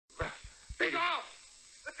Ladies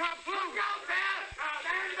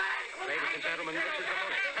and gentlemen, this is the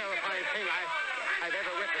most terrifying thing I've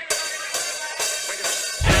ever witnessed. Wait a minute.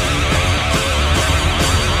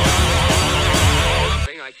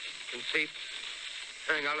 Thing I can see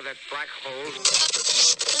coming out of that black hole.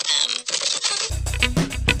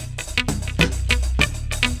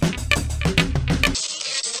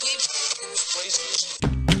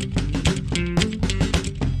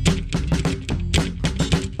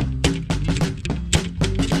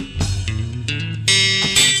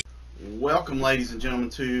 Welcome, ladies and gentlemen,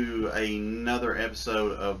 to another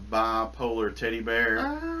episode of Bipolar Teddy Bear.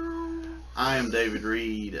 I am David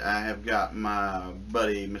Reed. I have got my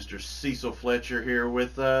buddy, Mr. Cecil Fletcher, here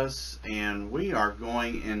with us, and we are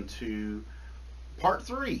going into part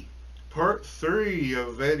 3. Part 3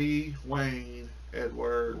 of Eddie Wayne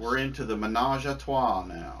Edwards. We're into the menage a trois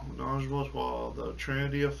now. Menage a trois, the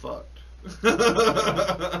Trinity of fucked.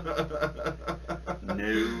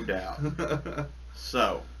 No doubt.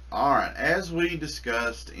 So, alright, as we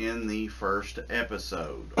discussed in the first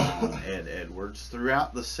episode on Ed Edwards,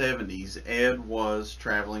 throughout the 70s, Ed was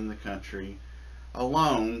traveling the country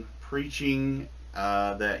alone, preaching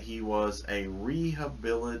that he was a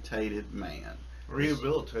rehabilitated man.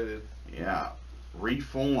 Rehabilitated. Yeah.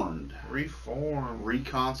 Reformed.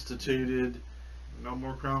 Reconstituted. No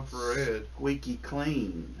more crime for Ed. Squeaky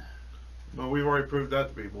clean. But we've already proved that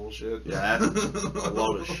to be bullshit. Yeah, that's a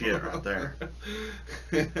load of shit right there.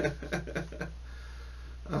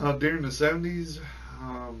 During the 70s,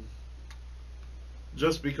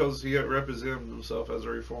 just because he represented himself as a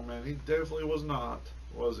reformed man, he definitely was not,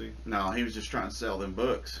 was he? No, he was just trying to sell them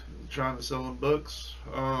books. Trying to sell them books.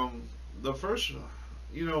 The first,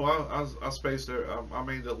 I spaced it. I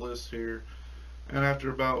made the list here, and after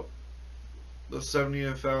about the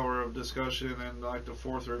 70th hour of discussion and like the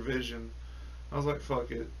 4th revision, I was like,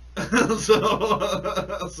 fuck it.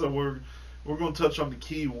 so we're going to touch on the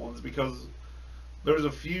key ones, because there's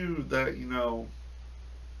a few that,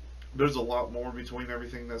 there's a lot more between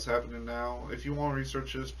everything that's happening now. If you want to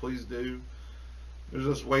research this, please do. There's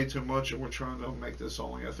just way too much, and we're trying to make this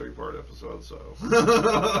only a 3-part episode. So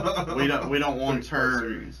we don't want to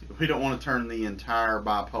turn the entire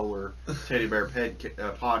Bipolar Teddy Bear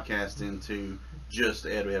podcast into just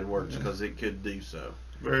Ed Edwards, because it could do so.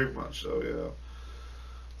 Very much so, yeah.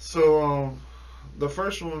 So the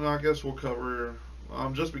first one I guess we'll cover,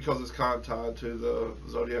 just because it's kind of tied to the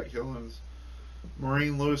Zodiac killings.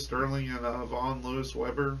 Maureen Lewis Sterling and Vaughn Lewis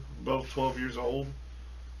Weber, both 12 years old,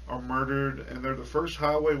 are murdered, and they're the first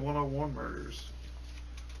Highway 101 murders.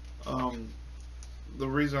 The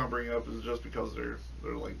reason I bring it up is just because they're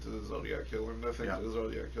linked to the Zodiac killer, and I think the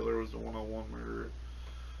Zodiac killer was the 101 murderer.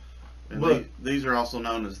 And these are also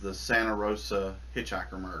known as the Santa Rosa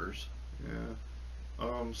hitchhiker murders. Yeah.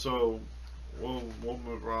 So we'll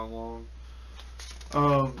move right along.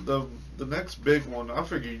 The next big one, I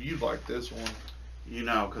figured you'd like this one.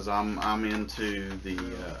 Because I'm into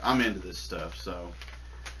this stuff. So,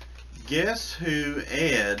 guess who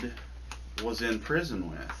Ed was in prison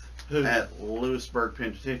with at Lewisburg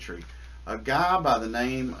Penitentiary? A guy by the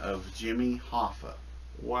name of Jimmy Hoffa.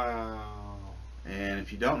 Wow. And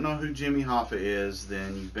if you don't know who Jimmy Hoffa is,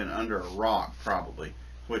 then you've been under a rock, probably,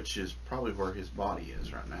 which is probably where his body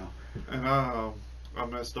is right now. And I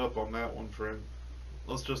messed up on that one, friend.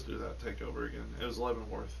 Let's just do that. Take over again. It was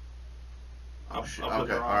Leavenworth. Oh shit. I'll put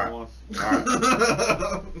Okay. the wrong one. All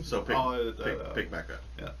right. So pick back up.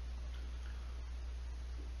 Yeah.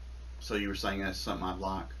 So you were saying that's something I'd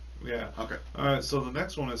like? Yeah. Okay. All right. So the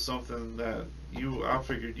next one is something that I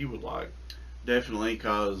figured you would like. Definitely,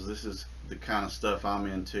 because this is the kind of stuff I'm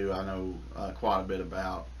into. I know quite a bit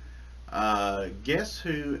about. Guess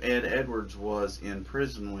who Ed Edwards was in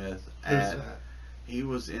prison with? Who's that? He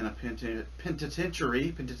was in a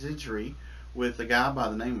penitentiary with a guy by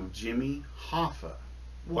the name of Jimmy Hoffa.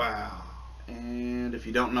 Wow. And if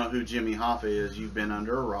you don't know who Jimmy Hoffa is, you've been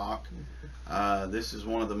under a rock. This is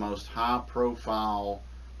one of the most high-profile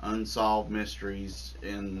unsolved mysteries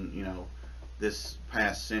in this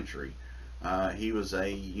past century. He was a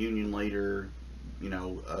union leader,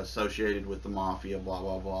 associated with the mafia, blah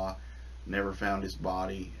blah blah. Never found his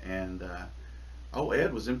body, and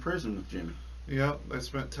Ed was in prison with Jimmy. Yep, they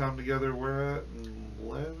spent time together. Where at?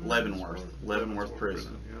 Leavenworth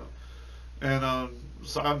Prison. Yeah. And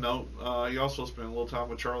side note, he also spent a little time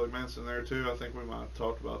with Charlie Manson there too. I think we might have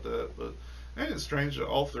talked about that, but ain't it strange that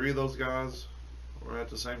all three of those guys were at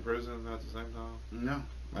the same prison at the same time? No,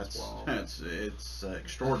 that's wild. It's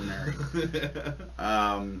extraordinary.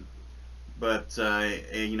 But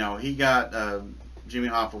he got Jimmy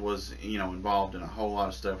Hoffa was, involved in a whole lot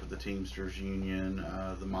of stuff with the Teamsters Union,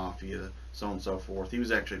 the Mafia, so on and so forth. He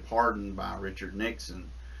was actually pardoned by Richard Nixon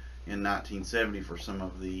in 1970 for some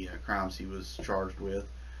of the crimes he was charged with.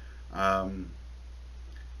 And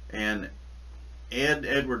Ed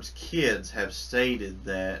Edwards' kids have stated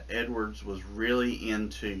that Edwards was really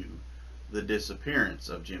into the disappearance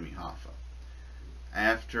of Jimmy Hoffa.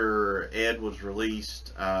 After Ed was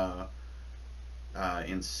released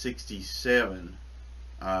in '67,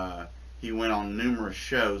 he went on numerous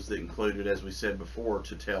shows that included, as we said before,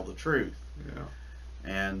 To Tell the Truth. Yeah.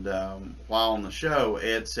 And while on the show,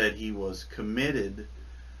 Ed said he was committed,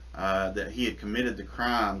 that he had committed the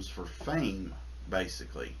crimes for fame,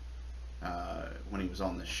 basically, when he was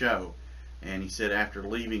on the show. And he said after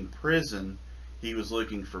leaving prison, he was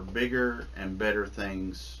looking for bigger and better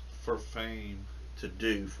things For fame. to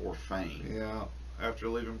do for fame. Yeah. After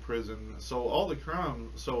leaving prison. So all the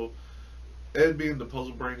crime. So Ed, being the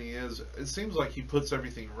puzzle brain he is, it seems like he puts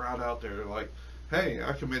everything right out there. Like, hey,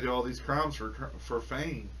 I committed all these crimes for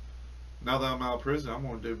fame. Now that I'm out of prison, I'm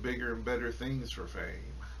going to do bigger and better things for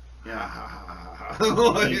fame. Yeah.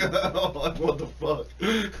 Like, what the fuck?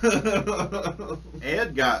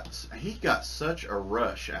 Ed got such a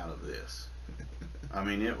rush out of this. I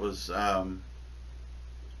mean, it was.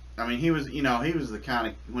 He was, he was the kind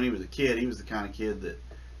of, when he was a kid, he was the kind of kid that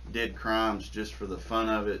did crimes just for the fun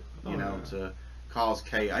of it, to cause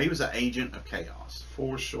chaos. He was an agent of chaos.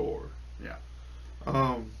 For sure. Yeah.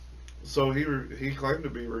 So he claimed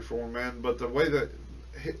to be a reformed man, but the way that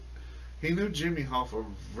he knew Jimmy Hoffa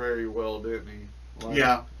very well, didn't he? Like,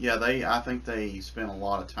 yeah. I think they spent a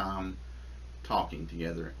lot of time talking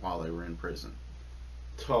together while they were in prison.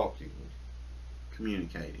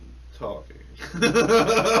 Communicating. Talking.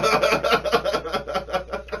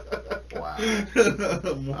 Wow.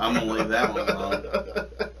 I'm gonna leave that one alone.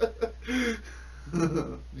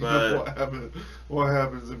 But what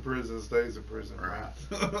happens in prison stays in prison, right?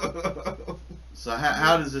 So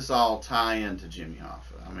how does this all tie into Jimmy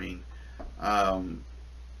Hoffa? I mean,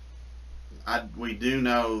 we do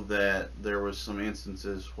know that there was some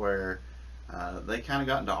instances where they kind of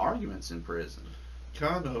got into arguments in prison.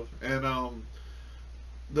 Kind of, and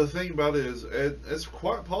the thing about it is, Ed, it's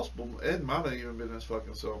quite possible Ed might have even been his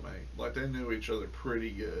fucking cellmate. Like, they knew each other pretty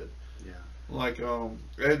good. Yeah. Like,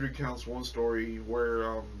 Ed recounts one story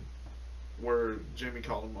where Jimmy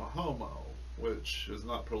called him a homo, which is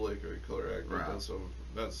not politically correct. Right. So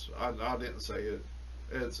I didn't say it.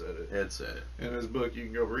 Ed said it. Ed said it. In his book, you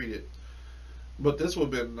can go read it. But this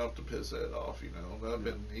would have been enough to piss Ed off, That would have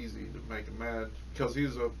been easy to make him mad, because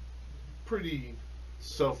he's a pretty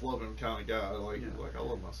self-loving kind of guy. Like I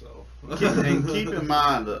love myself. And keep in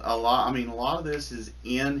mind, a lot of this is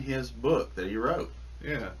in his book that he wrote.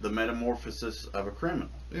 Yeah. The Metamorphosis of a Criminal.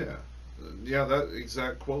 Yeah. Yeah, that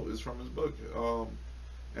exact quote is from his book.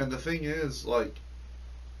 And the thing is, like,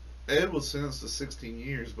 Ed was sentenced to 16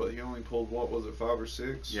 years, but he only pulled, 5 or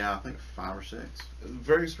 6? Yeah, I think 5 or 6.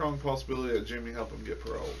 Very strong possibility that Jimmy helped him get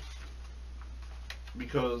parole.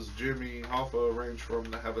 Because Jimmy Hoffa arranged for him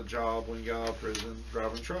to have a job when he got out of prison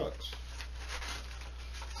driving trucks.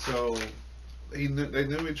 So they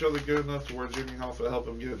knew each other good enough to where Jimmy Hoffa helped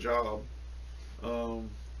him get a job, and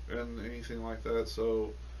anything like that.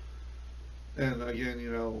 So, and again,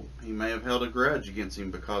 he may have held a grudge against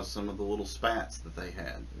him because some of the little spats that they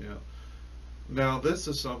had. Yeah. Now this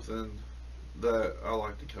is something that I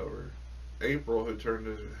like to cover. April, who turned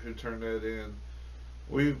Ed in,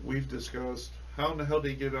 we've discussed. How in the hell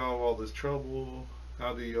did he get out of all this trouble?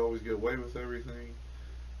 How did he always get away with everything?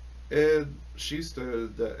 She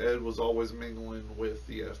stated that Ed was always mingling with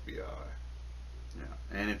the FBI.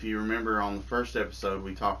 Yeah, and if you remember on the first episode,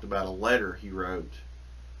 we talked about a letter he wrote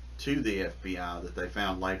to the FBI that they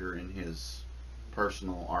found later in his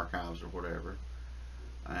personal archives or whatever.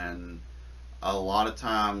 And a lot of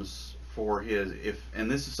times for and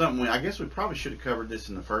this is something I guess we probably should have covered this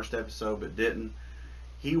in the first episode, but didn't.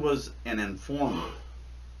 He was an informant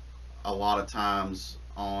a lot of times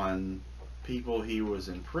on people he was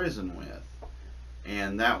in prison with.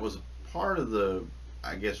 And that was part of the,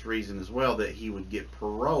 I guess, reason as well that he would get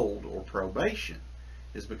paroled or probation,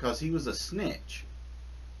 is because he was a snitch.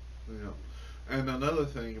 Yeah. And another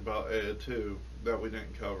thing about Ed, too, that we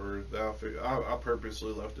didn't cover, that I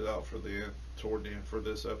purposely left it out toward the end for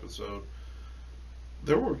this episode.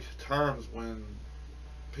 There were times when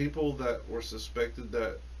people that were suspected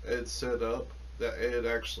that Ed set up, that Ed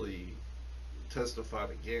actually testified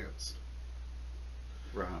against.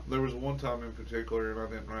 Right. There was one time in particular, and I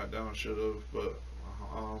didn't write it down, I should have, but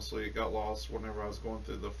honestly it got lost whenever I was going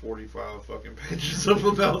through the 45 fucking pages of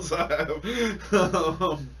notes I have.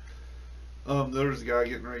 There was a guy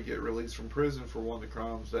getting ready to get released from prison for one of the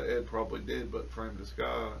crimes that Ed probably did, but framed this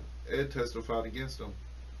guy. Ed testified against him.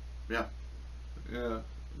 Yeah. Yeah,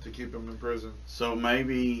 to keep him in prison. So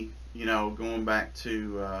maybe, going back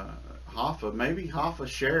to Hoffa, maybe Hoffa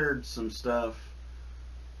shared some stuff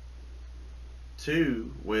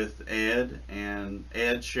too with Ed, and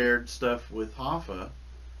Ed shared stuff with Hoffa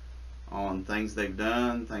on things they've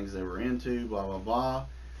done, things they were into, blah blah blah.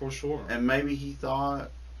 For sure. And maybe he thought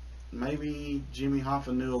maybe Jimmy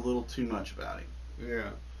Hoffa knew a little too much about him. Yeah.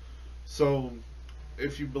 So,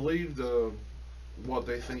 if you believe what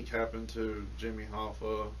they think happened to Jimmy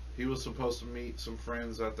Hoffa, he was supposed to meet some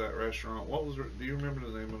friends at that restaurant. Do you remember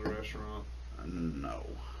the name of the restaurant? No.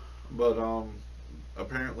 But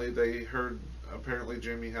apparently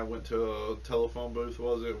Jimmy had went to a telephone booth.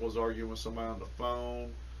 Was arguing with somebody on the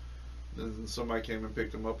phone. Then somebody came and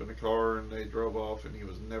picked him up in the car, and they drove off, and he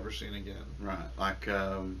was never seen again. Right. Like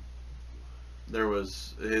there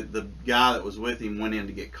was the guy that was with him went in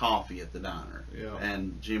to get coffee at the diner. Yeah.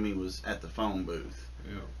 And Jimmy was at the phone booth.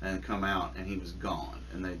 Yeah. And come out, and he was gone,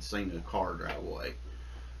 and they'd seen a car drive away.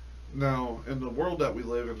 Now, in the world that we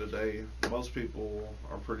live in today, most people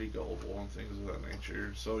are pretty gullible on things of that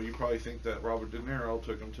nature. So you probably think that Robert De Niro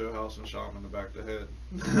took him to a house and shot him in the back of the head.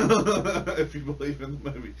 If you believe in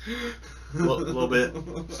the movie. A little bit.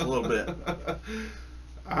 Just a little bit.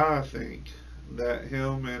 I think that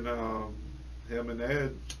him and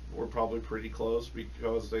Ed were probably pretty close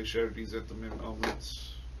because they shared these intimate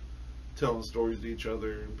moments, telling stories to each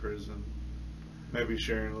other in prison. Maybe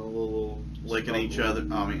sharing a little Licking each other.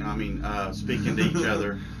 Speaking to each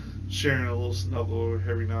other. Sharing a little snuggle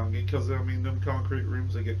every now and again. Because, them concrete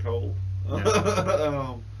rooms, they get cold.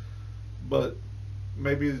 Yeah. But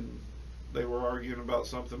maybe they were arguing about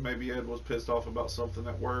something. Maybe Ed was pissed off about something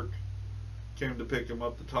at work. Came to pick him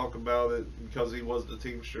up to talk about it because he was the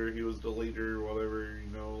teamster. He was the leader or whatever.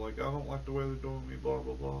 Like, I don't like the way they're doing me, blah,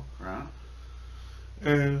 blah, blah. Right.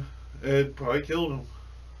 And Ed probably killed him.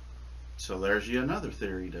 So there's you another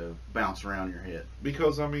theory to bounce around your head.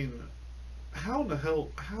 Because, how in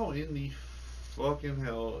the fucking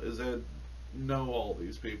hell is Ed know all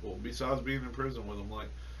these people besides being in prison with them? Like,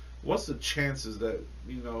 what's the chances that,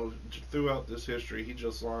 throughout this history he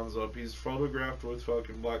just lines up? He's photographed with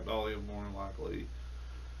fucking Black Dahlia more than likely.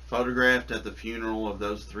 Photographed at the funeral of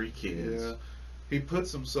those 3 kids. Yeah. He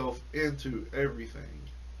puts himself into everything.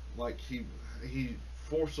 Like, he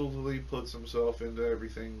forcibly puts himself into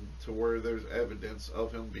everything to where there's evidence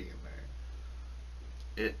of him being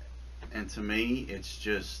there. And to me, it's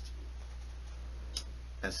just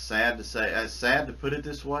as sad to put it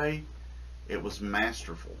this way, it was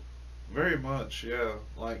masterful. Very much, yeah.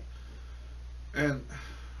 Like, and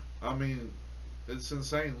it's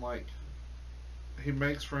insane. Like, he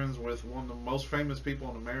makes friends with one of the most famous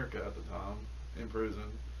people in America at the time in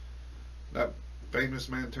prison. That famous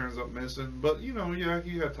man turns up missing, but he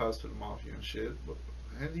had ties to the mafia and shit.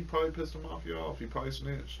 And he probably pissed the mafia off. He probably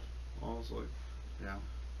snitched, honestly. Yeah.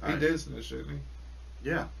 He did snitch, didn't he?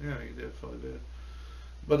 Yeah. Yeah, he did. Probably did.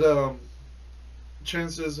 But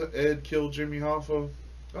chances Ed killed Jimmy Hoffa,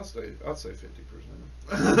 I'd say 50%.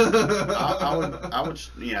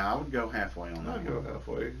 I would go halfway on that. I'd go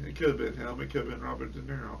halfway. It could have been him. It could have been Robert De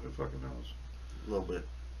Niro. Who fucking knows? A little bit.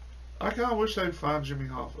 I kind of wish they'd find Jimmy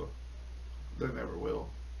Hoffa. They never will.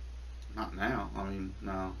 Not now.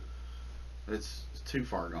 No. It's too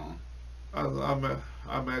far gone. I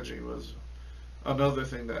imagine he was. Another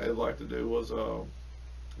thing that Ed liked to do was,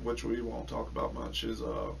 which we won't talk about much, is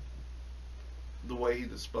the way he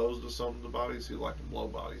disposed of some of the bodies. He liked to blow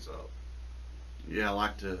bodies up. Yeah, I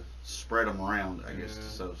like to spread them around, I guess,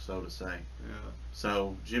 so to say. Yeah.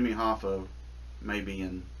 So Jimmy Hoffa may be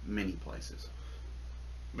in many places.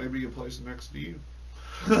 Maybe a place next to you.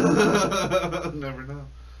 Never know.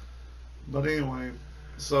 But anyway,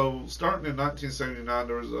 so starting in 1979,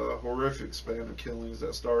 there was a horrific span of killings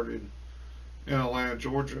that started in Atlanta,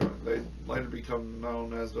 Georgia. They later become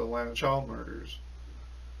known as the Atlanta Child Murders.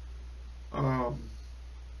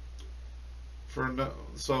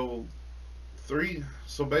 So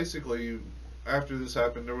basically, after this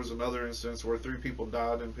happened, there was another instance where 3 people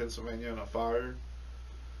died in Pennsylvania in a fire,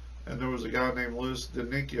 and there was a guy named Louis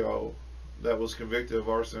DiNicchio that was convicted of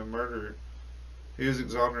arson and murder. He was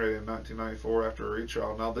exonerated in 1994 after a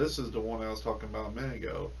retrial. Now, this is the one I was talking about a minute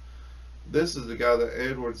ago. This is the guy that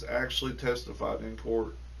Edwards actually testified in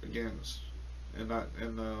court against in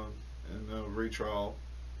the retrial.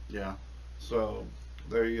 Yeah. So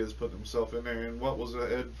there he is, putting himself in there. And what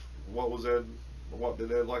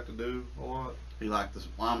did Ed like to do a lot? He liked the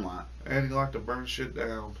limelight. And he liked to burn shit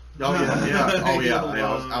down. Oh yeah, yeah. Oh yeah.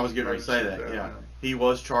 I was getting ready to say Burn that. shit Yeah. down. he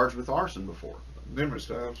was charged with arson before, numerous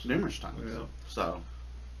times. numerous times. Yeah.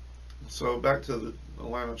 So back to the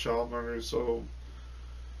Atlanta child murders. So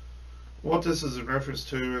what this is in reference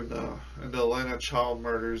to in the Atlanta child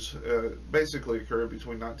murders basically occurred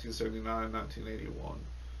between 1979 and 1981.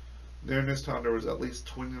 During this time, there was at least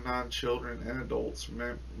 29 children and adults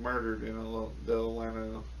murdered in the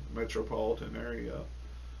Atlanta metropolitan area.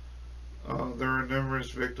 There are numerous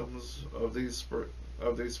victims of these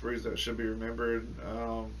sprees that should be remembered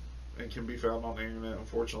and can be found on the internet.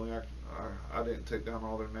 Unfortunately, I didn't take down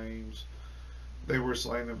all their names. They were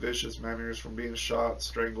slain in vicious manners, from being shot,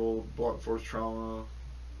 strangled, blunt force trauma,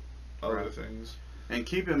 other things. And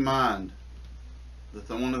keep in mind that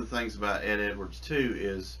one of the things about Ed Edwards too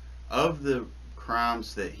is, of the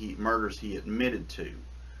murders he admitted to,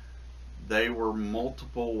 they were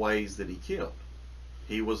multiple ways that he killed.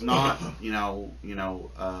 He was not,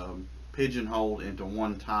 pigeonholed into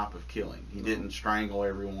one type of killing. He didn't strangle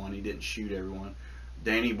everyone. He didn't shoot everyone.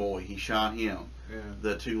 Danny Boy, he shot him. Yeah.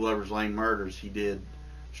 The 2 Lovers Lane murders, he did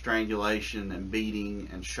strangulation and beating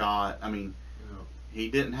and shot. I mean, he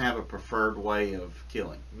didn't have a preferred way of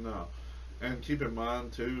killing. No. And keep in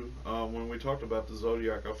mind too, when we talked about the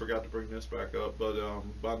Zodiac, I forgot to bring this back up, but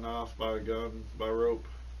by knife, by gun, by rope,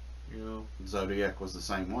 Zodiac was the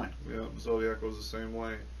same way. Yeah, Zodiac was the same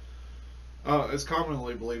way. It's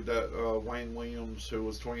commonly believed that Wayne Williams, who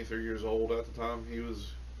was 23 years old at the time,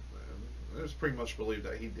 it's pretty much believed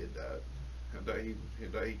that he did that, and that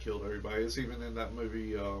he killed everybody. It's even in that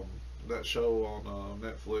movie, that show on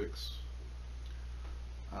Netflix.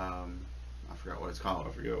 I forgot what it's called.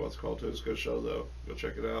 I forget what it's called too. It's a good show though. Go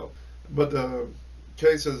check it out. But the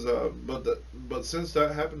cases, but since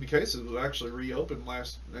that happened, the cases was actually reopened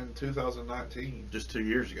in 2019. Just 2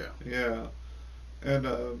 years ago. Yeah, and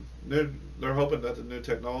they're hoping that the new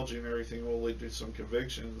technology and everything will lead to some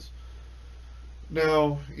convictions.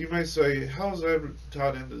 Now, you may say, how is that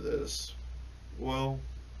tied into this? Well,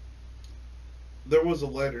 there was a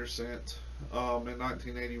letter sent in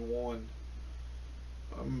 1981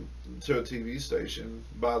 to a TV station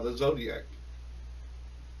by the Zodiac.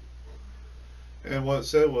 And what it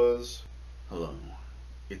said was, "Hello,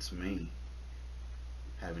 it's me.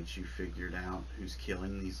 Haven't you figured out who's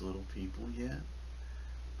killing these little people yet?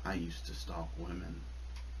 I used to stalk women,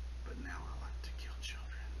 but now I like to kill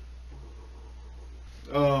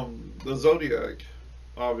children." The Zodiac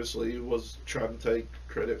obviously was trying to take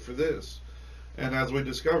credit for this. And as we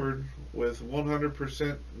discovered, with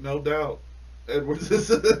 100% no doubt, Edwards is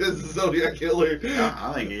the Zodiac killer.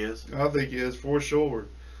 I think he is. I think he is, for sure.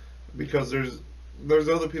 Because there's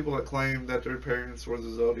other people that claim that their parents were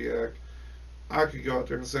the Zodiac. I could go out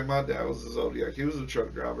there and say my dad was the Zodiac. He was a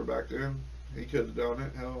truck driver back then. He could have done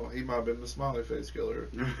it. Hell, he might have been the smiley face killer.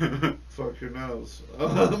 Fuck, who knows? I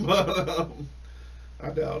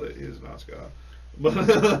doubt it. He's a nice guy. But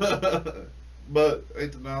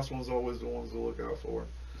ain't the nice ones always the ones to look out for?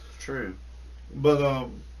 True. But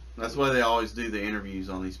that's why they always do the interviews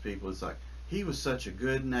on these people. It's like, he was such a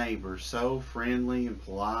good neighbor, so friendly and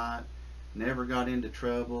polite, never got into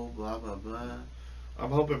trouble, blah blah blah.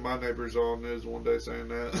 I'm hoping my neighbor's on news one day saying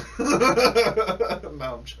that.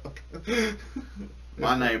 No, I'm joking.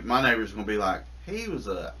 My neighbor's gonna be like, he was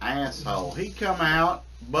an asshole. He'd come out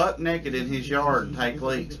butt naked in his yard and take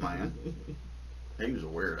leaks, man. He was a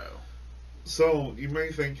weirdo. So you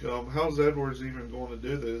may think, how's Edwards even going to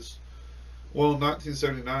do this? Well, in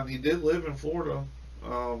 1979, he did live in Florida.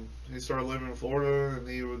 He started living in Florida, and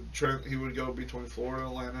he would go between Florida,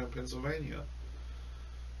 Atlanta, and Pennsylvania.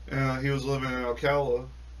 He was living in Ocala.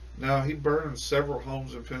 Now, he burned several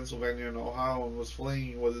homes in Pennsylvania and Ohio and was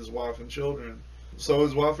fleeing with his wife and children. So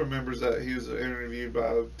his wife remembers that he was interviewed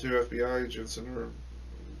by 2 FBI agents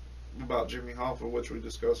about Jimmy Hoffa, which we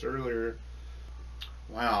discussed earlier.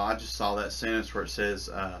 Wow, I just saw that sentence where it says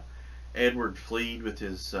Edward fled with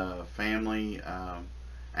his family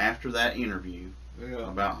after that interview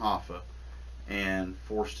about Hoffa, and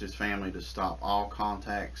forced his family to stop all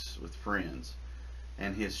contacts with friends.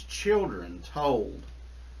 And his children told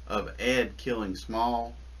of Ed killing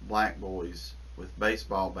small black boys with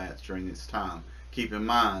baseball bats during this time. Keep in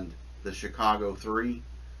mind the Chicago 3.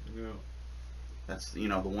 Yeah. That's the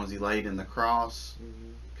ones he laid in the cross,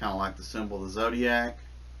 kind of like the symbol of the Zodiac.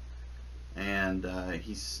 And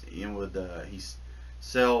he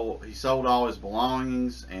sold all his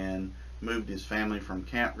belongings and moved his family from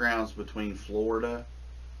campgrounds between Florida,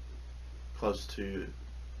 close to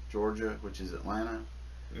Georgia, which is Atlanta,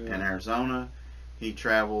 and Arizona. He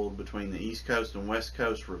traveled between the East Coast and West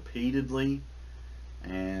Coast repeatedly,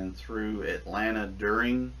 and through Atlanta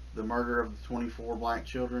during the murder of the 24 black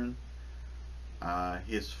children.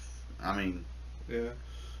 Yeah.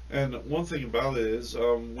 And one thing about it is,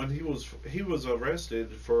 when he was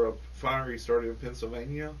arrested for a fire he started in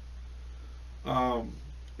Pennsylvania, um,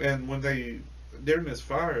 and when they during this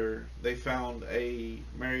fire they found a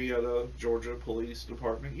Marietta, Georgia Police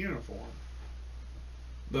Department uniform.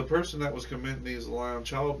 The person that was committing these Atlanta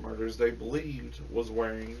child murders, they believed, was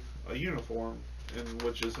wearing a uniform, and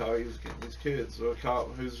which is how he was getting these kids. So a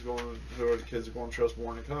cop who are the kids are going to trust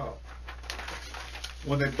more than a cop.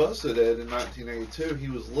 When they busted Ed in 1982, he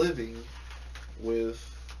was living with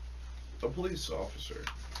a police officer.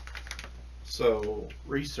 So,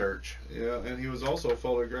 Research. yeah, and he was also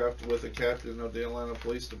photographed with a captain of the Atlanta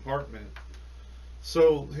Police Department.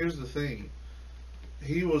 So, here's the thing.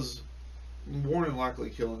 He was more than likely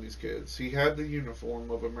killing these kids. He had the uniform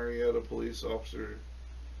of a Marietta police officer,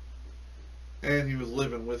 and he was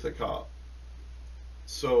living with a cop.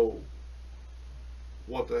 So,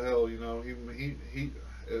 what the hell, you know? He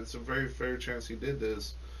it's a very fair chance he did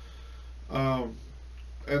this.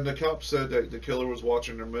 And the cop said that the killer was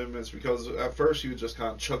watching their movements, because at first he would just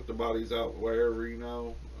kind of chuck the bodies out wherever, you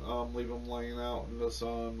know, leave them laying out in the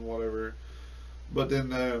sun, whatever. But then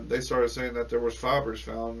they started saying that there was fibers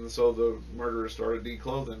found, and so the murderers started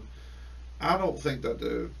declothing. I don't think that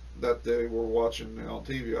they were watching it on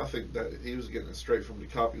TV. I think that he was getting it straight from the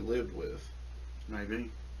cop he lived with.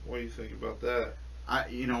 Maybe. What do you think about that?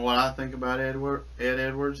 You know what I think about Ed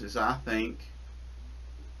Edwards is, I think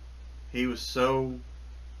he was so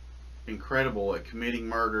incredible at committing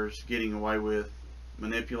murders, getting away with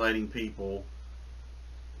manipulating people.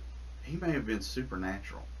 He may have been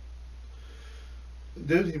supernatural.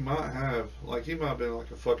 Dude, he might have. Like, he might have been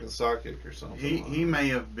like a fucking psychic or something. He may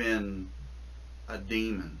have been a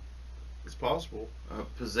demon. It's possible.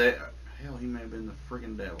 Hell, he may have been the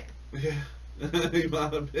friggin' devil. Yeah. He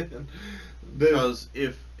might have been. Dude. Because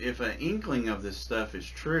if an inkling of this stuff is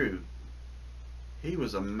true, he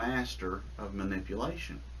was a master of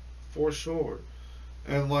manipulation. For sure.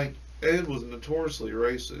 And, like, Ed was notoriously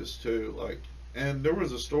racist, too. Like, and there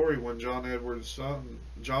was a story when John Edwards,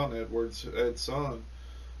 Ed's son,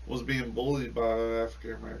 was being bullied by an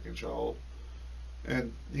African American child.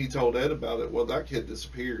 And he told Ed about it. Well, that kid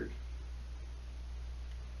disappeared.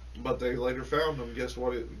 But they later found him. Guess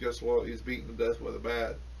what? He's beaten to death with a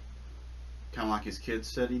bat. Kind of like his kids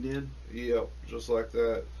said he did. Yep, just like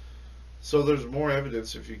that. So there's more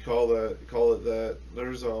evidence, if you call it that.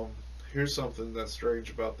 There's here's something that's strange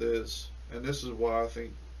about this, and this is why I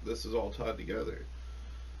think this is all tied together.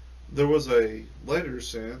 There was a letter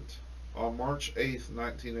sent on March 8th,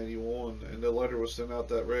 1981, and the letter was sent out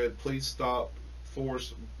that read, "Please stop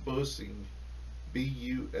forced busing,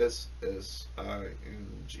 bussing."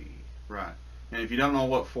 Right. And if you don't know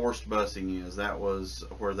what forced busing is, that was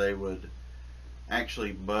where they would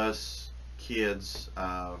actually bus kids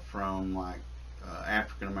from like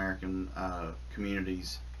African American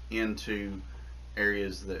communities into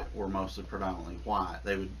areas that were mostly predominantly white.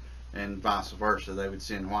 They would, and vice versa, they would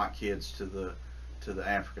send white kids to the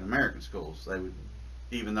African American schools. They would,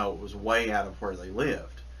 even though it was way out of where they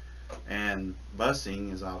lived. And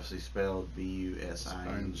busing is obviously spelled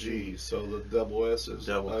B-U-S-I-N-G. So the double S is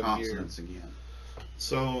double consonants again.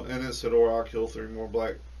 So, and it said, "Or I'll kill 3 more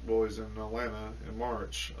black boys in Atlanta in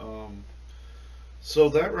March." So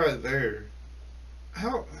that right there,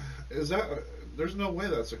 how is that? There's no way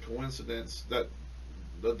that's a coincidence that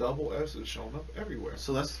the double S is showing up everywhere.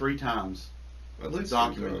 So that's 3 times. At least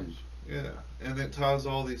documented. 3 times. Yeah, and it ties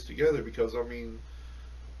all these together, because I mean,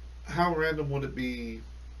 how random would it be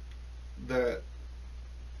that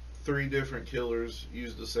 3 different killers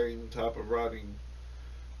use the same type of writing?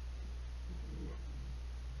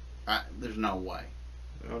 There's no way.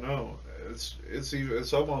 I don't know.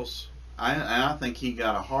 It's almost. I think he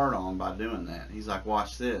got a hard on by doing that. He's like,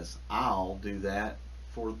 watch this. I'll do that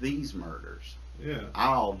for these murders. Yeah.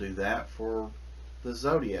 I'll do that for the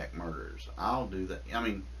Zodiac murders. I'll do that. I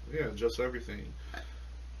mean, yeah, just everything.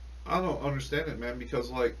 I don't understand it, man,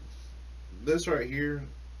 because like this right here,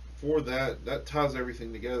 for that ties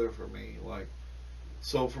everything together for me. Like,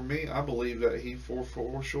 so for me, I believe that he for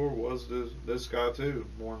sure was this guy too,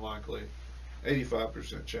 more than likely.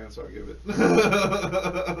 85% chance I'll give it.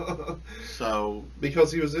 So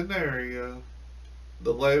because he was in the area,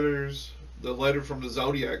 the letter from the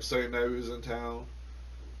Zodiac saying that he was in town,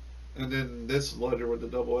 and then this letter with the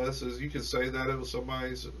double S's, you could say that it was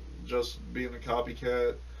somebody's just being a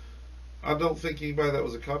copycat. I don't think anybody that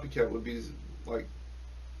was a copycat would be like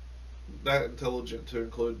that intelligent to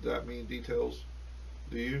include that many details.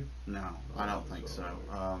 Do you? No, I don't think so.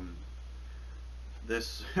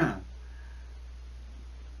 This,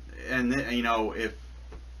 and then, you know, if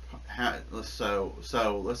let's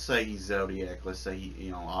say he's Zodiac. Let's say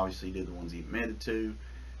he, obviously he did the ones he admitted to,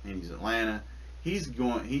 and he's Atlanta. He's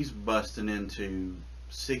busting into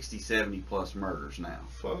 60, 70 plus murders now.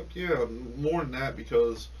 Fuck yeah, more than that,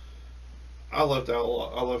 because I left out a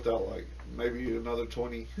lot. I left out like maybe another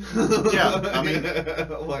 20. Yeah, I mean,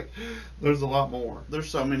 like there's a lot more. There's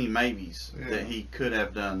so many maybes Yeah. that he could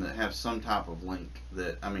have done that have some type of link.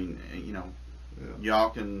 That, I mean, Yeah. y'all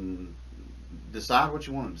can decide what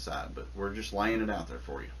you want to decide, but we're just laying it out there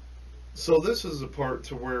for you. So this is the part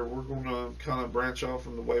to where we're going to kind of branch off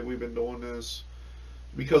from the way we've been doing this,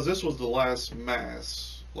 because this was the last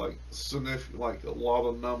mass, like significant, like a lot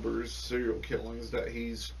of numbers serial killings that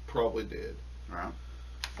he's probably did. All right.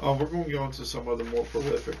 We're going to go into some of the more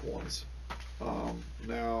prolific ones.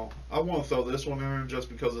 Now, I want to throw this one in there just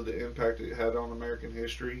because of the impact it had on American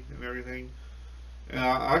history and everything. And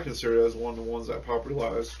I consider it as one of the ones that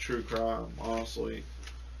popularized true crime, honestly.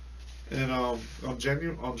 And on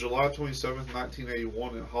July 27th,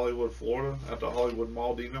 1981, in Hollywood, Florida, at the Hollywood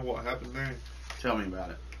Mall, do you know what happened there? Tell me about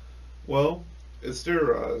it. Well, it's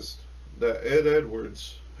theorized that Ed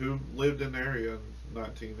Edwards, who lived in the area in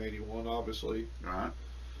 1981, obviously, All right.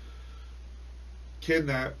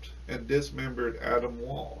 kidnapped and dismembered Adam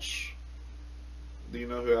Walsh. Do you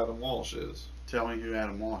know who Adam Walsh is? Tell me who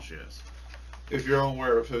Adam Walsh is. If you're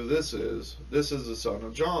unaware of who this is the son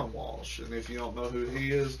of John Walsh. And if you don't know who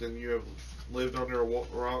he is, then you have lived under a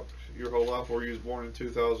rock your whole life, or you was born in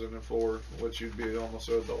 2004, which you'd be almost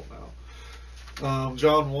an adult now.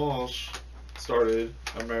 John Walsh started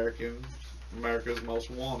America's Most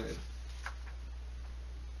Wanted.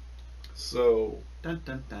 So, Dun,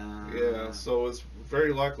 dun, dun. yeah, so it's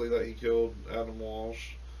very likely that he killed Adam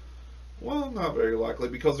Walsh. Well, not very likely,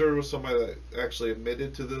 because there was somebody that actually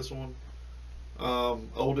admitted to this one.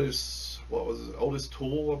 Otis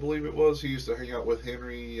Toole, I believe it was. He used to hang out with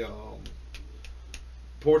Henry.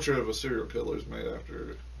 Portrait of a Serial Killer is made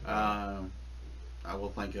after. I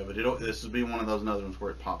will think of it. This will be one of those other ones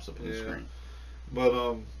where it pops up on the screen.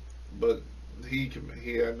 But he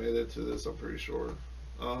admitted to this, I'm pretty sure.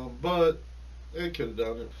 But it could have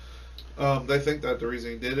done it. They think that the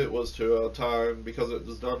reason he did it was to tie, because it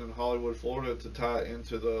was done in Hollywood, Florida, to tie it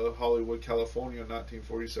into the Hollywood, California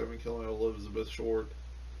 1947 killing of Elizabeth Short.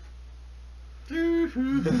 It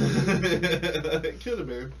could have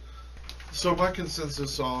been. So my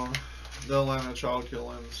consensus on the Atlanta child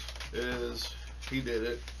killings is he did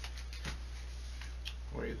it.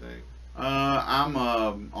 What do you think? I'm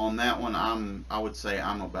on that one. I would say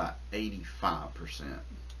I'm about 85%.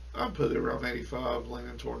 I'd put it around 85,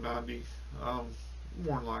 leaning toward 90. More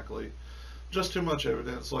than likely. Just too much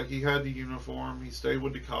evidence. Like, he had the uniform, he stayed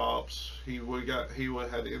with the cops, he would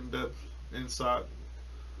had in-depth insight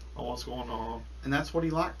on what's going on. And that's what he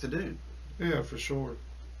liked to do. Yeah, for sure.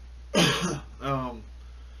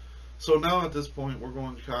 So now at this point, we're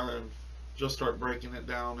going to kind of just start breaking it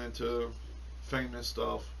down into famous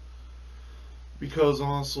stuff. Because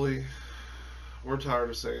honestly, we're tired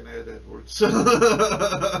of saying Ed Edwards. I'm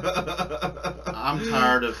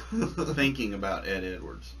tired of thinking about Ed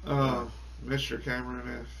Edwards. Mr. Cameron,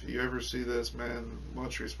 if you ever see this, man,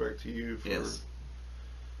 much respect to you for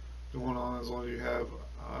going on as long as you have.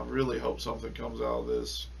 I really hope something comes out of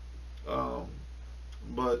this.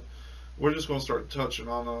 But we're just going to start touching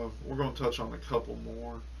on we're going to touch on a couple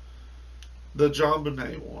more. The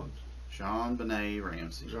JonBenét one. JonBenét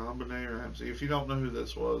Ramsey. JonBenét Ramsey. If you don't know who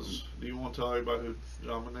this was, do you want to tell everybody who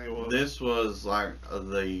JonBenét was? This was like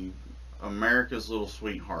the America's Little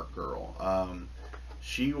Sweetheart girl.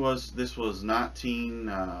 This was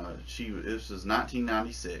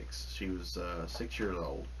 1996. She was 6 years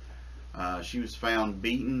old. She was found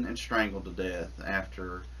beaten and strangled to death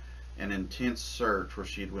after an intense search where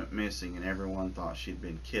she had went missing, and everyone thought she'd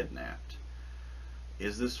been kidnapped.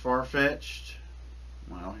 Is this far-fetched?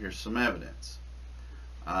 Well, here's some evidence.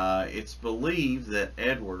 It's believed that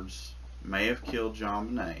Edwards may have killed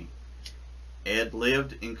JonBenét. Ed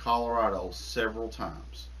lived in Colorado several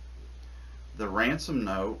times. The ransom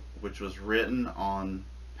note, which was written on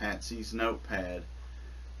Patsy's notepad,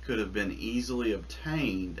 could have been easily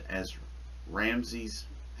obtained, as Ramsey's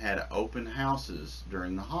had open houses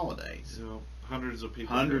during the holidays. You know, hundreds of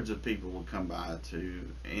people. Hundreds of people would come by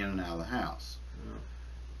in and out of the house. Yeah.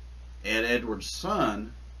 Ed Edwards'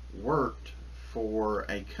 son worked for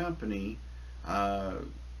a company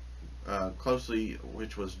closely,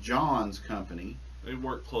 which was John's company. They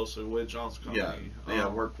worked closely with John's company. Yeah,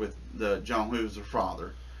 worked with John, who was their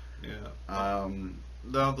father. Yeah.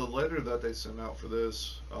 Now the letter that they sent out for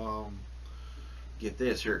this. Get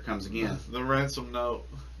this, here it comes again. The ransom note.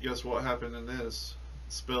 Guess what happened in this?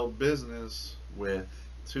 Spelled business with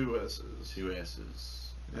Two S's. Two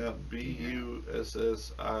S's. Yeah,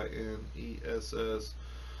 Bussines.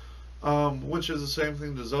 Which is the same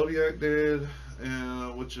thing the Zodiac did,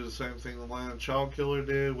 and which is the same thing the Land Child Killer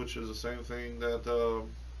did, which is the same thing that the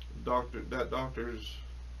Note to the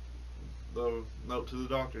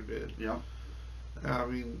Doctor did. Yeah. I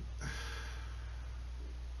mean,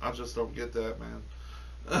 I just don't get that, man.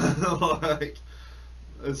 Like,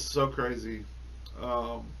 it's so crazy.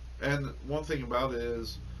 And one thing about it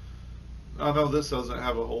is, I know this doesn't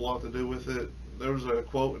have a whole lot to do with it. There was a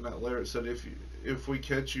quote in that letter that said, if we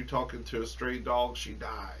catch you talking to a stray dog, she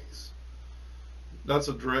dies. That's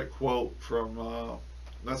a direct quote from a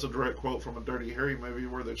Dirty Harry movie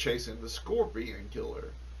where they're chasing the Scorpion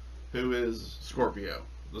Killer, who is Scorpio.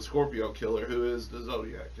 The Scorpio Killer, who is the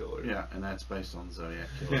Zodiac Killer. Yeah, and that's based on the Zodiac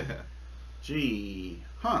Killer. Yeah. Gee,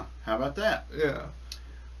 how about that? Yeah.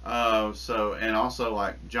 And also,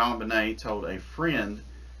 like, JonBenet told a friend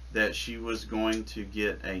that she was going to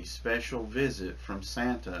get a special visit from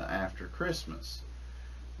Santa after Christmas.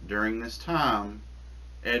 During this time,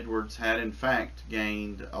 Edwards had in fact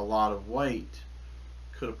gained a lot of weight.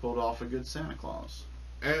 Could have pulled off a good Santa Claus.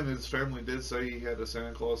 And his family did say he had a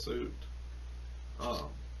Santa Claus suit.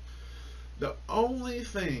 The only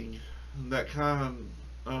thing that kind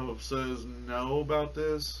of says no about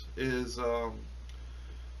this is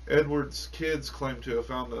Edward's kids claim to have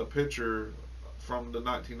found a picture from the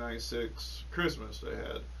 1996 Christmas they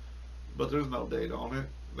had, but there's no date on it.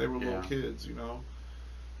 They were little kids, you know.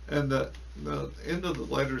 And the end of the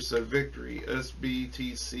letter said Victory,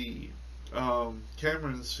 SBTC.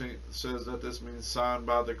 Cameron says that this means signed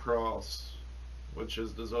by the cross, which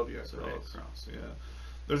is the Zodiac cross. Yeah.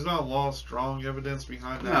 There's not a lot of strong evidence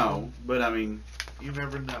behind that. No, but I mean, you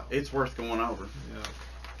never know. It's worth going over. Yeah.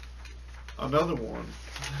 Another one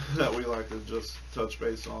that we like to just touch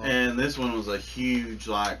base on. And this one was a huge,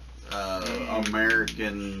 like,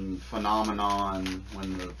 American phenomenon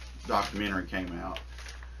when the documentary came out.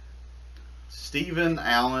 Stephen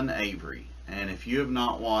Allen Avery. And if you have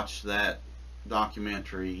not watched that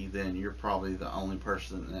documentary, then you're probably the only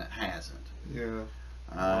person that hasn't. Yeah.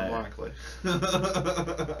 Unlikely.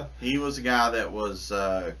 He was a guy that was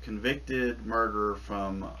convicted murderer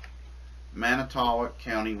from Manitowoc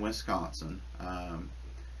County, Wisconsin,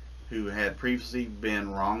 who had previously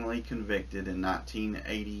been wrongly convicted in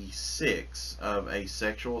 1986 of a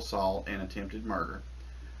sexual assault and attempted murder.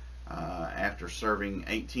 After serving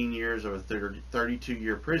 18 years of a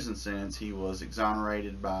 32-year prison sentence, he was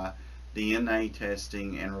exonerated by DNA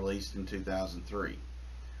testing and released in 2003,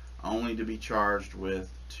 only to be charged with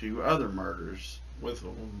 2 other murders. With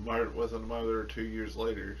another 2 years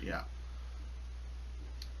later. Yeah.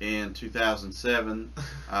 In 2007,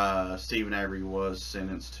 Stephen Avery was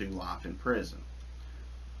sentenced to life in prison.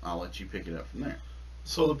 I'll let you pick it up from there.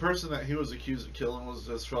 So the person that he was accused of killing was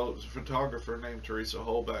this photographer named Teresa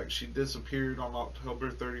Holbach. She disappeared on October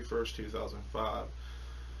 31st, 2005.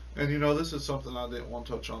 And you know, this is something I didn't want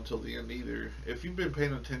to touch on till the end either. If you've been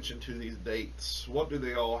paying attention to these dates, what do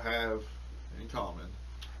they all have in common?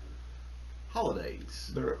 Holidays.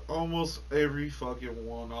 They're almost every fucking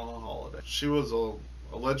one on a holiday. She was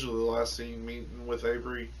allegedly last seen meeting with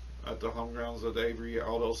Avery at the home grounds of the Avery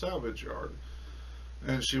Auto Salvage Yard.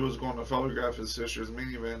 And she was going to photograph his sister's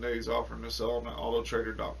minivan that he's offering to sell him at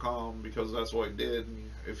Autotrader.com because that's what he did. And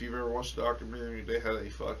if you've ever watched the documentary, they had a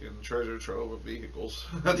fucking treasure trove of vehicles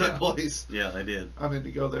at that place. Yeah, they did. I need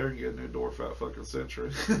to go there and get a new door for that fucking Century.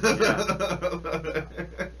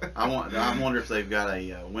 I wonder if they've got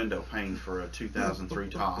a window pane for a 2003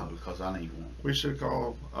 Tahoe, because I need one. We should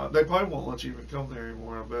call them. They probably won't let you even come there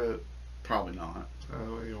anymore, I bet. Probably not.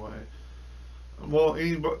 Anyway. Well,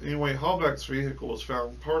 anyway, Holbach's vehicle was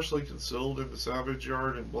found partially concealed in the salvage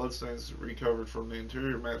yard, and bloodstains recovered from the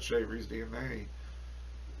interior matched Avery's DNA.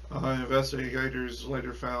 Investigators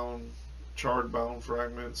later found charred bone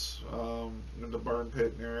fragments in the burn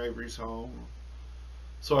pit near Avery's home.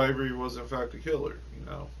 So Avery was in fact a killer, you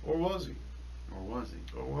know. Or was he? Or was he?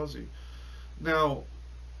 Or was he? Now,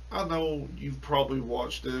 I know you've probably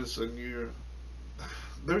watched this and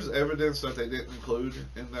there's evidence that they didn't include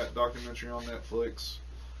in that documentary on Netflix,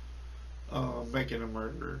 Making a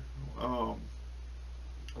Murder.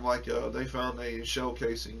 They found a shell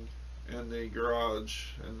casing in the garage,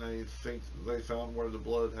 and they think they found where the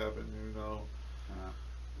blood happened, you know.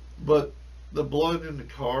 But the blood in the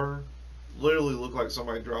car literally looked like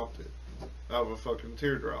somebody dropped it out of a fucking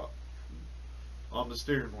teardrop on the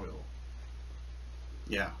steering wheel.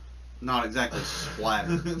 Yeah. Not exactly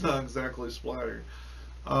splattered. Not exactly splattered.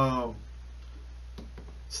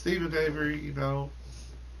 Stephen Avery, you know,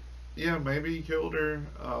 yeah, maybe he killed her.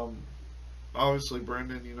 obviously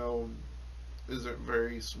Brendan, isn't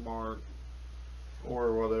very smart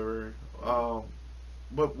or whatever.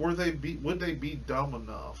 But would they be dumb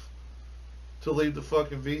enough to leave the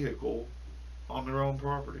fucking vehicle on their own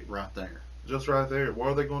property? Right there. Just right there. What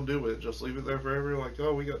are they going to do with it? Just leave it there forever? Like,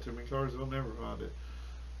 oh, we got too many cars, they'll never find it.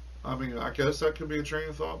 I mean, I guess that could be a train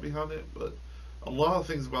of thought behind it, but a lot of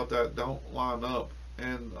things about that don't line up.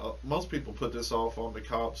 And most people put this off on the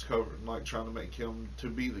cops covering, like trying to make him to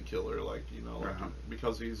be the killer, like, like,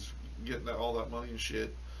 because he's getting all that money and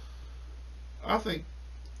shit. I think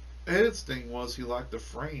Ed's thing was he liked to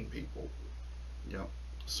frame people. Yep.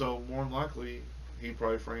 So more than likely, he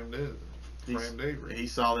probably framed Avery. He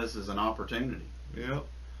saw this as an opportunity. Yep.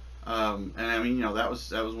 And I mean, that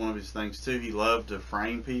was one of his things too. He loved to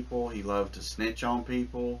frame people. He loved to snitch on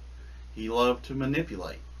people. He loved to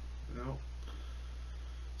manipulate. Yep.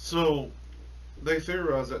 So they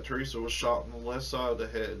theorized that Teresa was shot on the left side of the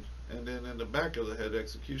head, and then in the back of the head,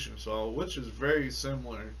 execution saw, which is very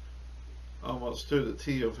similar, almost to the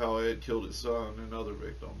T, of how Ed killed his son and other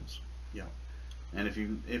victims. Yeah. And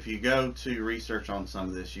if you go to research on some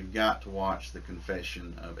of this, you've got to watch the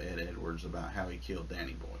confession of Ed Edwards about how he killed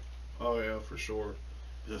Danny Boy. Oh yeah, for sure.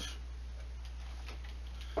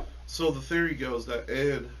 So the theory goes that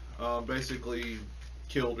Ed basically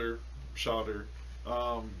killed her, shot her,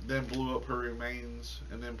 then blew up her remains,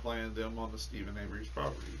 and then planted them on the Stephen Avery's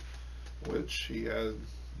property, which he had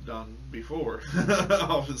done before,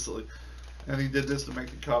 obviously. And he did this to make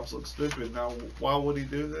the cops look stupid. Now, why would he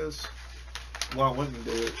do this? Why wouldn't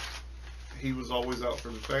he do it? He was always out for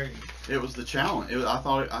the fame. It was the challenge.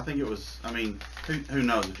 I think it was. I mean, who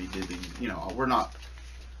knows if he did these? We're not.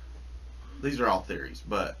 These are all theories,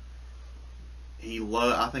 but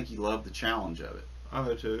I think he loved the challenge of it. I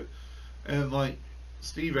do too. And like,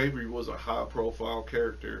 Steve Avery was a high-profile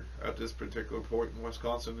character at this particular point in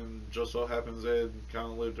Wisconsin, and just so happens Ed kind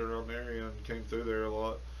of lived around the area and came through there a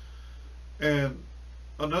lot. And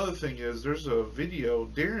another thing is, there's a video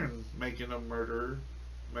Darren making of a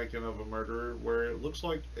murderer, where it looks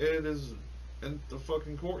like Ed is in the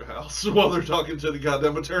fucking courthouse while they're talking to the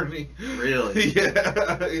goddamn attorney. Really?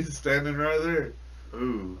 Yeah, he's standing right there.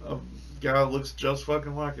 Ooh. A guy looks just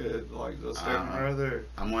fucking like Ed, like just standing right there.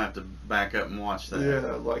 I'm gonna have to back up and watch that.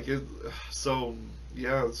 Yeah, like it. So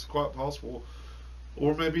yeah, it's quite possible,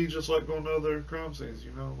 or maybe just like going to other crime scenes,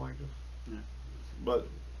 like. Yeah. But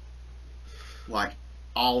like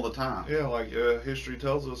all the time. Yeah, like history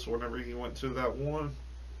tells us, whenever he went to that one,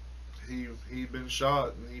 he'd been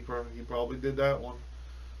shot, and he probably did that one.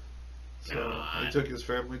 So he took his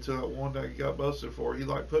family to that one that he got busted for. He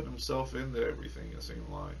liked putting himself into everything, it seemed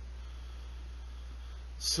like.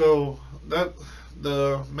 So the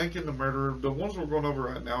making the murderer, the ones we're going over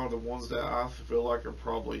right now are the ones that I feel like are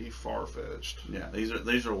probably far-fetched. Yeah,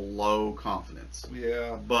 these are low confidence.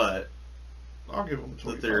 Yeah, but I'll give them 25%.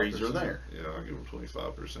 The theories are there. Yeah, I'll give them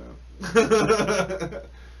 25%.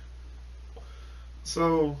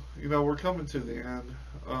 So, we're coming to the end.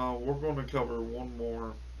 We're going to cover one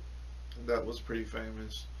more that was pretty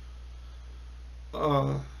famous.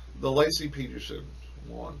 The Lacey Peterson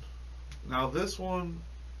one. Now, this one,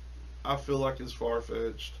 I feel like is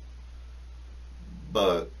far-fetched,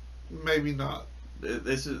 but maybe not.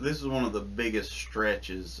 This is one of the biggest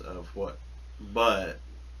stretches of what, but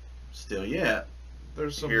still, yeah.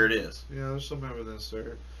 Here it is. Yeah, there's some evidence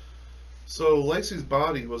there. So Lacey's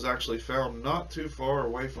body was actually found not too far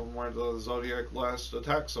away from where the Zodiac last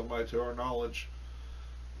attacked somebody, to our knowledge.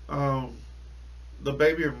 The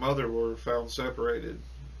baby and mother were found separated.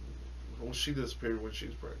 Well, she disappeared when she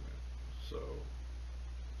was pregnant. So,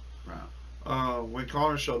 right. When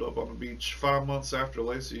Connor showed up on the beach 5 months after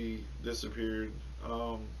Lacey disappeared,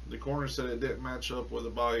 the coroner said it didn't match up with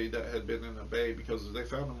a body that had been in a bay, because they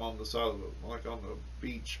found him on the side of like on the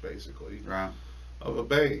beach, basically, right, of a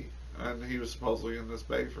bay, and he was supposedly in this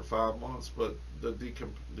bay for 5 months, but the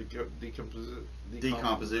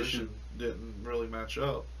decomposition didn't really match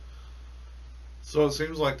up. So it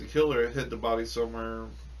seems like the killer hid the body somewhere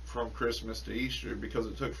from Christmas to Easter, because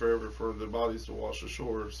it took forever for the bodies to wash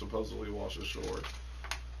ashore, supposedly wash ashore.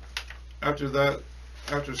 After that,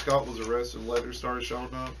 after Scott was arrested, letters started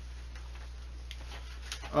showing up.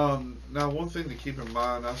 Now, one thing to keep in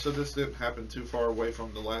mind, I said this didn't happen too far away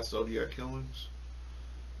from the last Zodiac killings,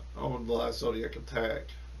 or the last Zodiac attack.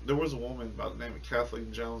 There was a woman by the name of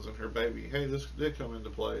Kathleen Jones and her baby. Hey, this did come into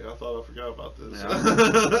play. I thought I forgot about this.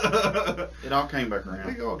 Yeah. It all came back around.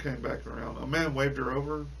 It all came back around. A man waved her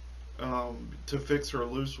over to fix her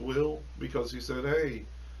loose wheel, because he said, hey,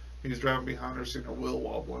 he's driving behind her, seeing her wheel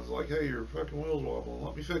wobbling. He's like, hey, your fucking wheel's wobbling.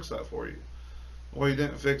 Let me fix that for you. Well, he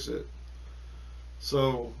didn't fix it.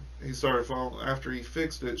 So he started following. After he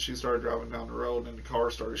fixed it, she started driving down the road, and the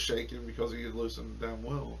car started shaking because he had loosened the damn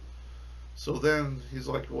wheel. So then he's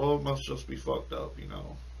like, well, it must just be fucked up, you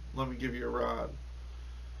know. Let me give you a ride.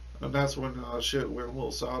 And that's when shit went a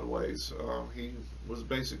little sideways. He was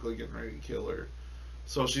basically getting ready to kill her.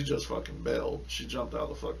 So she just fucking bailed. She jumped out of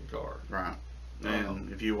the fucking car. Right.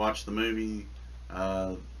 And if you watch the movie,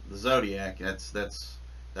 the Zodiac, that's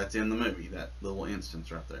in the movie, that little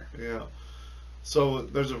instance right there. Yeah. So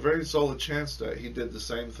there's a very solid chance that he did the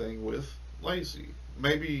same thing with Lacey.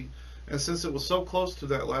 Maybe, and since it was so close to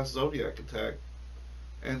that last Zodiac attack,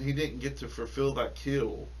 and he didn't get to fulfill that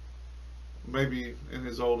kill, maybe in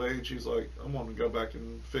his old age he's like, I'm going to go back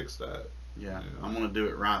and fix that. Yeah, You know? I'm going to do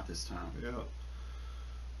it right this time. Yeah.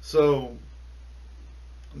 So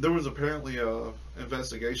there was apparently a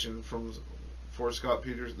investigation for Scott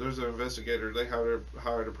Peters. There's an investigator. They hired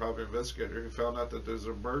a private investigator who found out that there's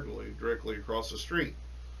a burglary directly across the street,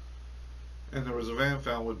 and there was a van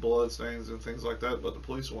found with blood stains and things like that. But the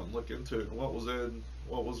police wouldn't look into it. And what was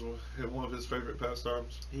one of his favorite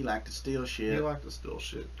pastimes? He liked to steal shit. He liked to steal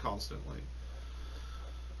shit constantly.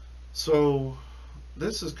 So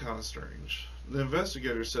this is kind of strange. The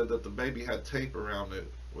investigator said that the baby had tape around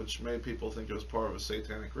it, which made people think it was part of a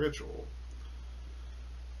satanic ritual.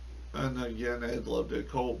 And again, Ed loved it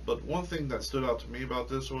cold. But one thing that stood out to me about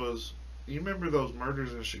this was, you remember those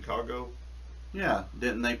murders in Chicago? Yeah,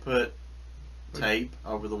 didn't they put tape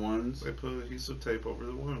over the wounds? They put adhesive tape over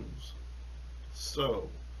the wounds. So,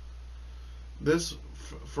 this,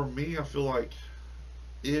 for me, I feel like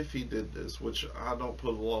if he did this, which I don't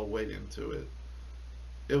put a lot of weight into it,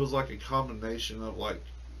 it was like a combination of like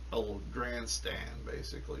a grandstand,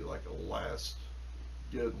 basically, like a last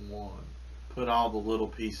good one. Put all the little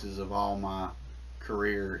pieces of all my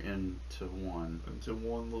career into one.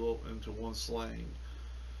 Into one sling.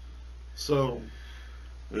 So,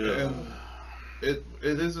 Ugh. and it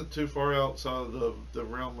isn't too far outside of the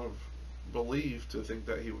realm of belief to think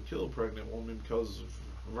that he would kill a pregnant woman because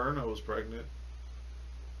Verna was pregnant.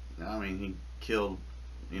 I mean, he killed,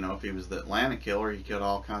 if he was the Atlanta killer, he killed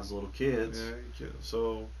all kinds of little kids. Yeah, he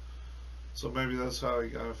killed. So maybe that's how he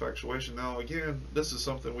got infatuation. Now, again, this is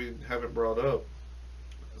something we haven't brought up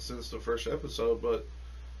since the first episode, but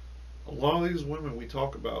a lot of these women we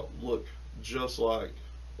talk about look just like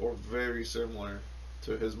or very similar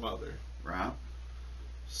to his mother. Right.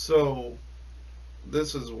 So,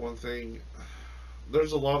 this is one thing.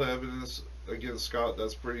 There's a lot of evidence against Scott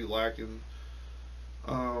that's pretty lacking.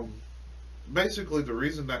 Basically, the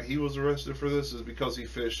reason that he was arrested for this is because he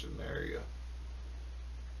fished in the area.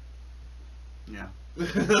 Yeah.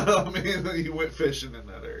 I mean, he went fishing in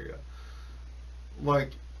that area.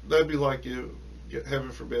 Like, that'd be like,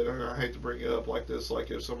 heaven forbid, I hate to bring it up like this,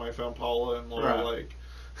 like if somebody found Paula in Laurel Lake.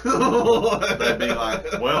 That'd be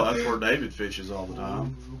like, well, that's where David fishes all the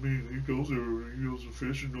time. I mean, he goes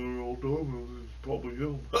fishing there all the time. It's probably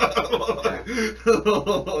him.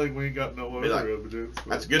 Like, we ain't got no other evidence. But.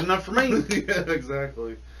 That's good enough for me. Yeah,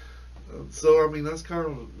 exactly. So, I mean, it's kind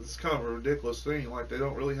of a ridiculous thing. Like, they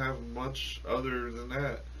don't really have much other than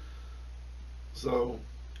that. So,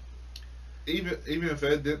 even if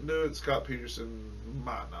Ed didn't do it, Scott Peterson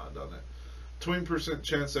might not have done it. 20%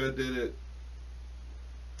 chance Ed did it.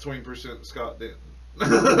 20% Scott didn't.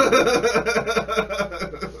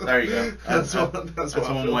 There you go. That's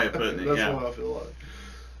one way of putting it. That's what I feel like.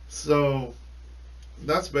 So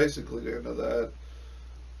that's basically the end of that.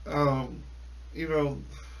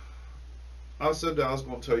 I said that I was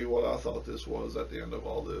going to tell you what I thought this was at the end of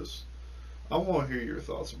all this. I want to hear your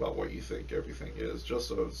thoughts about what you think everything is, just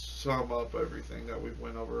to sum up everything that we've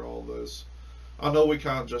went over all this. I know we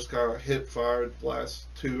kind of hip fired the last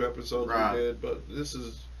 2 episodes we did, but this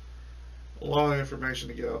is a lot of information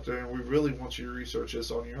to get out there, and we really want you to research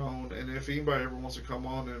this on your own. And if anybody ever wants to come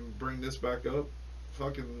on and bring this back up,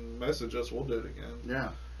 fucking message us. We'll do it again. Yeah.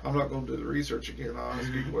 I'm not going to do the research again. I'll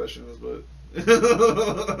ask you questions, but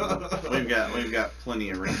we've got plenty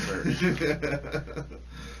of research.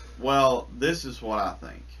 Well, this is what I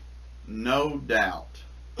think. No doubt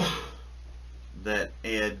that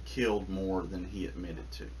Ed killed more than he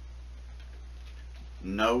admitted to.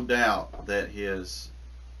 No doubt that his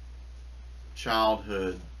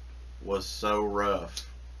childhood was so rough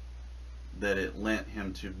that it lent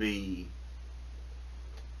him to be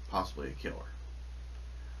possibly a killer.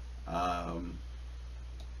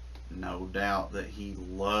 No doubt that he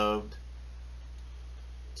loved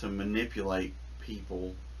to manipulate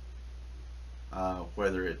people,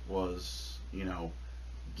 whether it was,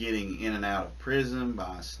 getting in and out of prison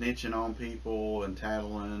by snitching on people and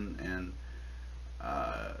tattling, and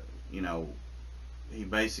he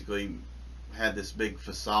basically had this big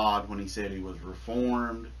facade when he said he was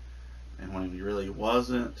reformed, and when he really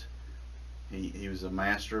wasn't. He was a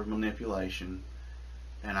master of manipulation,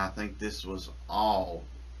 and I think this was all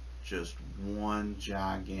just one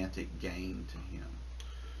gigantic game to him.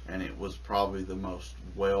 And it was probably the most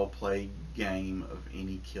well-played game of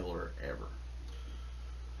any killer ever.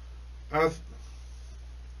 I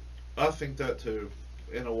think that too,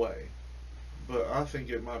 in a way. But I think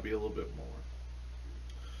it might be a little bit more.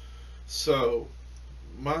 So,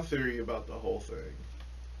 my theory about the whole thing.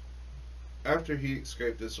 After he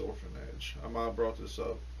escaped this orphanage, I might have brought this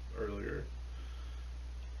up earlier.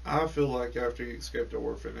 I feel like after he escaped the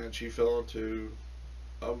orphanage, he fell into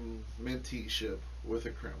a mentee ship with a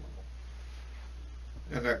criminal.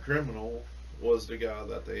 And that criminal was the guy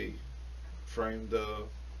that they framed the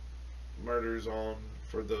murders on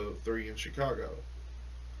for the 3 in Chicago.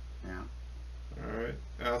 Yeah. Alright?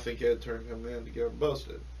 And I think Ed turned him in to get him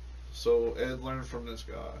busted. So Ed learned from this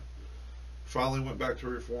guy. Finally went back to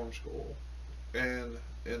reform school. And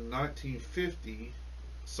in 1950,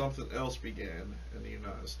 something else began in the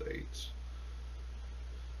United States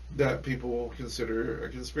that people consider a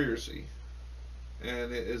conspiracy.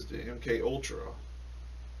 And it is the MK Ultra.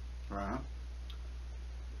 Right.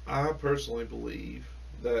 I personally believe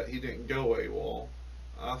that he didn't go AWOL.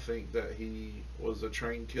 I think that he was a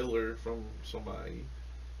trained killer from somebody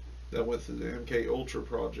that went through the MK Ultra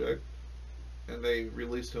project, and they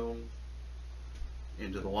released him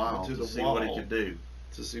Into the wild into to the see what he wild. could do.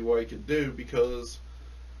 To see what he could do, because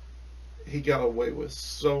he got away with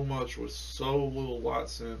so much with so little light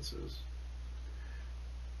senses.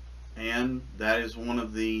 And that is one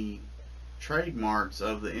of the trademarks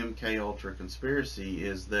of the MK Ultra conspiracy,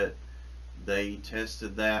 is that they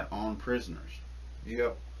tested that on prisoners.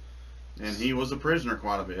 Yep. And he was a prisoner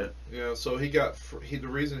quite a bit. Yeah, so the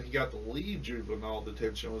reason he got to leave juvenile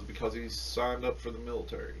detention was because he signed up for the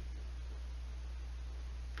military.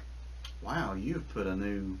 Wow, you've put a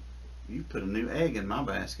new egg in my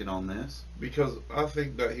basket on this. Because I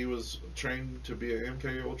think that he was trained to be an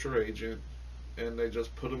MK Ultra agent, and they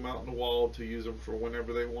just put him out in the wild to use him for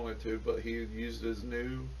whenever they wanted to, but he used his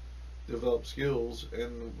new developed skills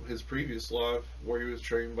in his previous life, where he was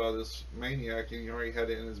trained by this maniac and he already had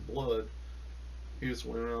it in his blood. He just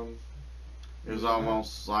went around. It was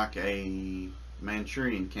almost like a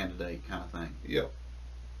Manchurian Candidate kind of thing. Yep.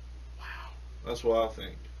 Wow. That's what I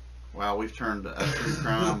think. Wow, we've turned a true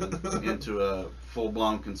crime into a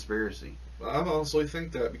full-blown conspiracy. I honestly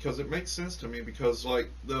think that, because it makes sense to me, because like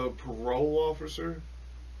the parole officer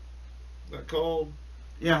that called,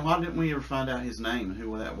 Yeah, why didn't we ever find out his name and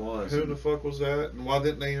who that was? who the fuck was that, and why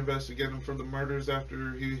didn't they investigate him for the murders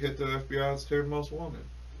after he hit the FBI's 10 most wanted?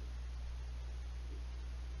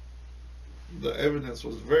 The evidence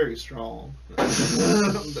was very strong.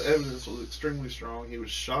 The evidence was extremely strong. He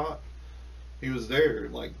was shot. He was there.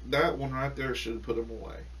 Like, that one right there should have put him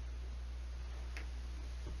away.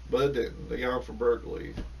 But it didn't. They got him for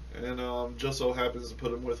burglary. And just so happens to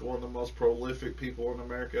put him with one of the most prolific people in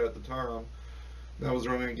America at the time that was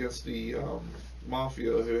running against the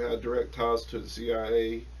mafia, who had direct ties to the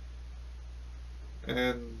CIA.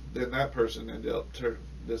 And then that person ended up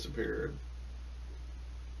disappearing.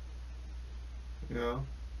 You know?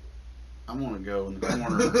 I'm going to go in the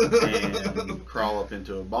corner and crawl up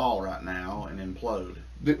into a ball right now and implode.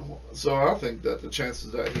 So I think that the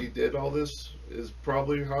chances that he did all this is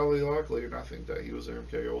probably highly likely, and I think that he was an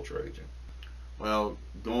MK Ultra agent. Well,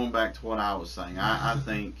 going back to what I was saying, I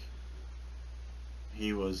think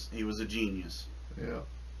he was a genius. Yeah.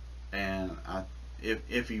 And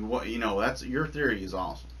if he was, that's your theory is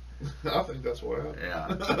awesome. I think that's what happened.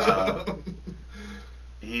 Yeah.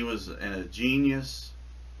 He was a genius.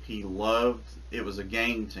 He loved, it was a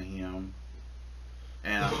game to him.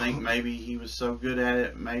 And I think maybe he was so good at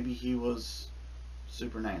it, maybe he was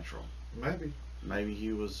supernatural. Maybe. Maybe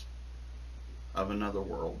he was of another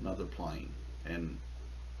world, another plane. And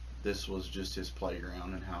this was just his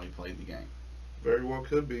playground and how he played the game. Very well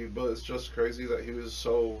could be, but it's just crazy that he was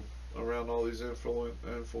so around all these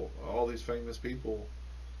all these famous people.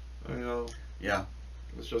 Yeah.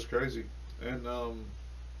 It's just crazy. And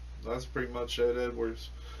that's pretty much Ed Edwards.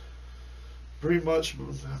 Pretty much,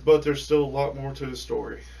 but there's still a lot more to his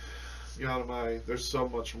story. There's so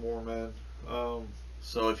much more, man.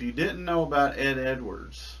 So if you didn't know about Ed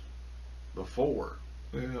Edwards before,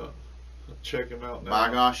 Yeah, check him out now.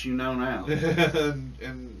 by gosh, you know now.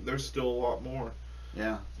 and there's still a lot more.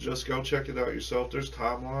 Yeah. Just go check it out yourself. There's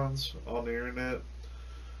timelines on the internet.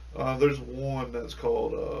 There's one that's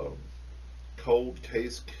called Cold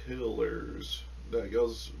Case Killers that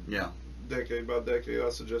goes Yeah. decade by decade.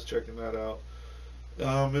 I suggest checking that out.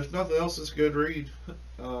 If nothing else, it's a good read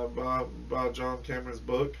by John Cameron's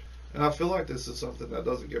book. And I feel like this is something that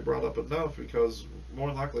doesn't get brought up enough because more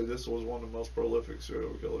than likely this was one of the most prolific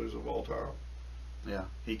serial killers of all time. Yeah,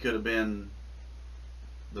 he could have been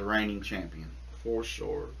the reigning champion. For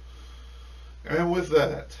sure. And with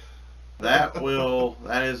that, that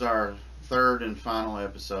is our third and final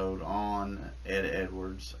episode on Ed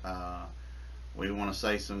Edwards. We want to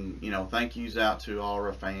say some, thank yous out to all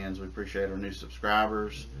our fans. We appreciate our new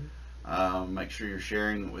subscribers. Make sure you're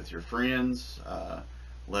sharing it with your friends.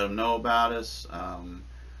 Let them know about us. And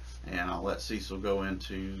I'll let Cecil go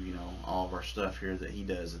into, all of our stuff here that he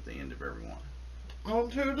does at the end of every one.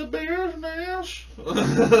 On to the business.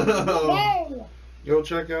 Go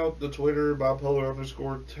check out the Twitter,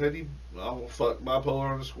 bipolar_Teddy.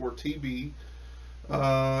 bipolar_TB.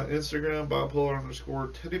 Instagram,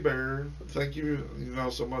 bipolar_Teddy Bear. Thank you,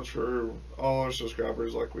 so much for all our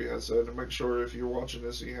subscribers, like we had said. And make sure if you're watching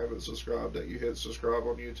this and you haven't subscribed, that you hit subscribe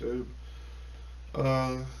on YouTube.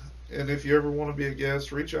 And if you ever want to be a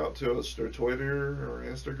guest, reach out to us through Twitter or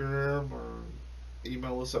Instagram, or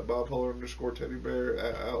email us at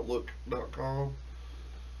bipolar_teddybear@outlook.com.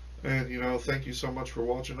 And, thank you so much for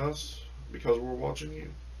watching us, because we're watching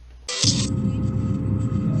you.